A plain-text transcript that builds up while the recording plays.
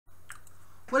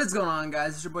What is going on,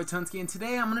 guys? It's your boy Tonsky, and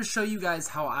today I'm going to show you guys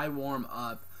how I warm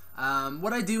up.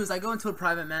 What I do is I go into a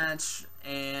private match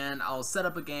and I'll set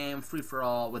up a game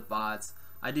free-for-all with bots.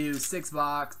 I do six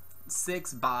bots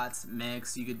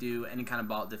mix. You could do any kind of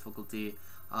bot difficulty.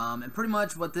 And pretty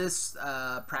much what this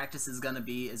practice is going to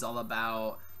be is all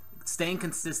about staying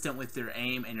consistent with your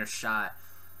aim and your shot.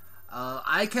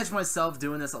 I catch myself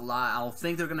doing this a lot. I'll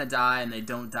think they're gonna die and they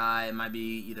don't die. It might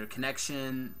be either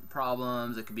connection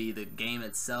problems, it could be the game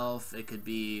itself, it could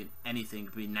be anything, it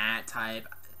could be NAT type,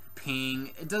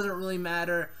 ping, it doesn't really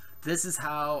matter. This is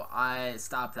how I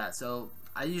stop that. So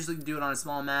I usually do it on a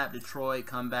small map, Detroit,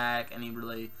 Comeback,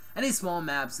 any small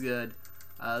map's good.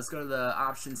 Let's go to the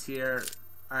options here.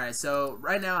 Alright, so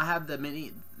right now I have the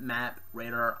mini map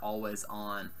radar always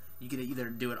on. You can either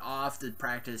do it off to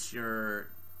practice your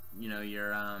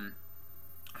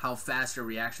how fast your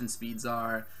reaction speeds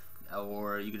are,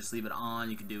 or you can just leave it on.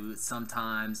 You can do it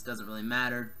sometimes, doesn't really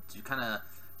matter. You kind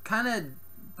of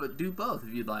but do both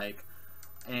if you'd like.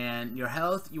 And your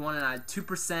health, you want it at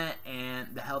 2%,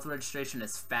 and the health registration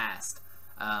is fast.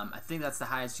 I think that's the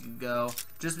highest you can go,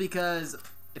 just because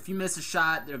if you miss a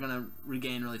shot, they're gonna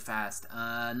regain really fast.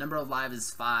 Number of lives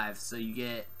is 5, so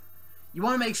you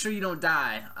want to make sure you don't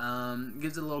die.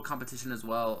 Gives it a little competition as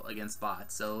well against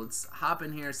bots. So let's hop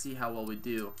in here, see how well we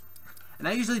do. And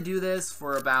I usually do this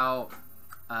for about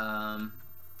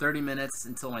 30 minutes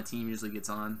until my team usually gets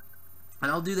on.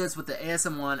 And I'll do this with the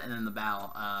ASM1 and then the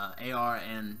BAL, AR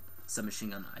and submachine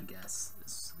gun, I guess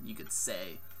you could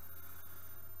say.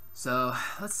 So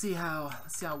let's see how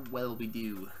well we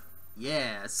do.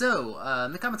 Yeah, so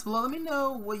in the comments below, let me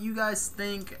know what you guys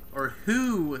think, or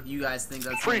who you guys think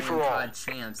that's the COD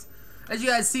champs. As you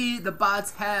guys see, the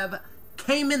bots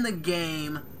came in the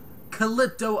game.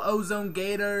 Calypto, Ozone,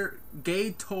 Gator,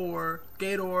 I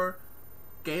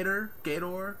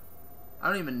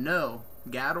don't even know.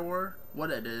 Gator, what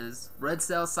it is. Red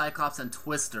Cell, Cyclops, and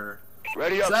Twister.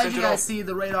 Ready up, so as you guys see,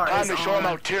 the radar is on. Show them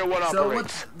how tier 1 so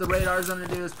operates. what the radar is going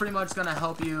to do is pretty much going to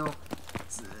help you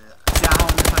see how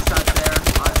I miss my shots there.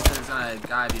 Obviously, there's not a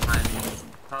guy behind me who's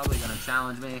probably going to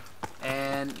challenge me.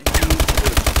 And oh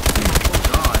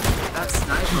god, that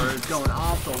sniper is going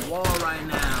off the wall right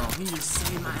now. He just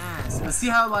saved my ass. But see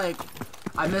how, like,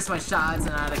 I missed my shots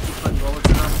and I had to keep putting bullets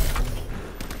in them?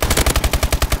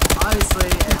 Obviously,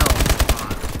 it helps a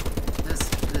lot.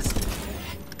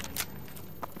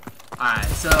 Alright,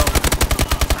 so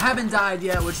I haven't died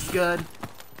yet, which is good.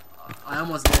 I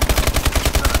almost did.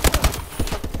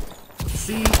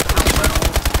 See how well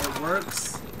it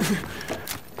works.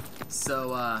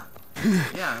 So,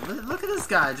 yeah, look at this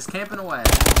guy just camping away.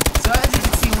 So as you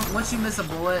can see, once you miss a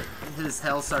bullet, his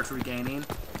health starts regaining.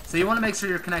 So you want to make sure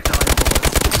you're connected on your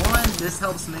bullets. One, this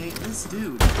helps me. This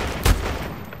dude.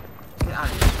 Get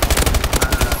out of here.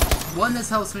 One, this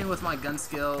helps me with my gun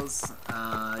skills,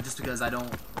 just because I don't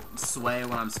sway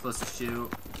when I'm supposed to shoot.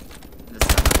 This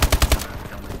guy's gonna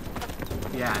kill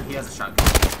me. Yeah, he has a shotgun.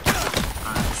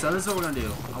 Alright, so this is what we're gonna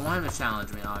do. I want him to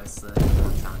challenge me, obviously.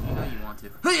 You know you want to.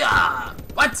 Hoo-yah!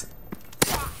 What?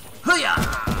 Hoo-yah!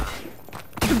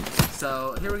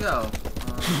 So, here we go.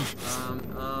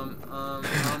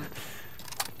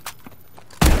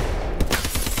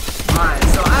 Alright,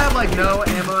 so I have like no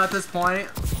ammo at this point.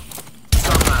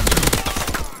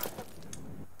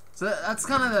 So that's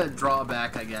kind of the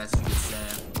drawback, I guess you could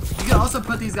say. You can also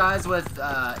put these guys with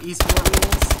e-sport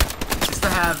rules, just to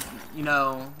have, you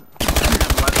know,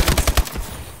 weapons,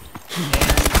 and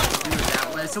do it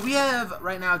that way. So we have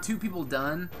right now 2 people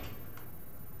done,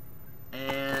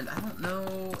 and I don't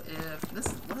know if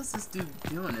what is this dude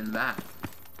doing in the back?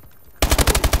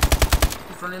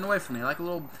 He's running away from me like a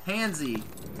little pansy.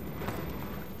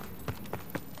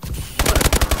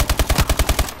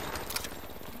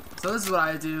 So this is what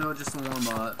I do just to warm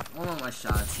up my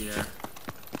shots here.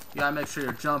 You gotta make sure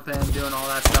you're jumping, doing all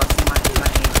that stuff. See, my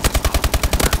aim is just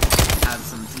awful. Have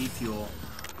some G fuel.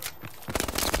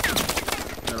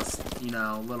 You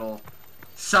know, little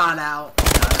shout out.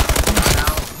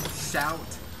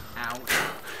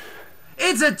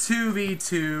 It's a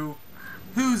 2v2.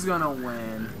 Who's gonna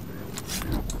win?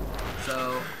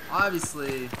 So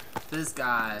obviously, this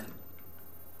guy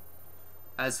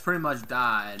has pretty much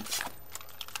died.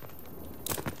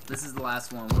 This is the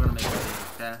last one. We're gonna make it big,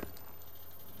 okay?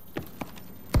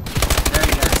 There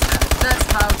you guys have it. That's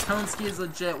how Tonsky is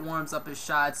legit warms up his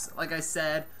shots. Like I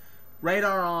said,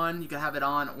 radar on. You can have it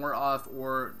on or off,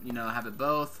 or you know, have it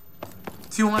both.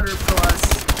 200 plus,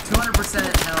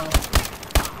 200% health,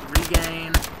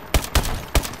 regain,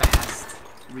 fast,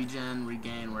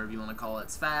 regain, whatever you want to call it.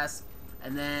 It's fast,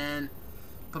 and then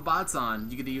put bots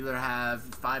on. You could either have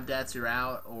 5 deaths, you're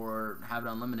out, or have it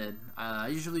unlimited. I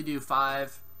usually do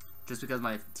 5, just because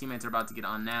my teammates are about to get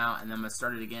on now, and then I'm gonna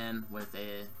start it again with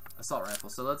a assault rifle.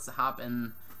 So let's hop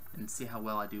in and see how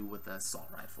well I do with the assault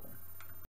rifle.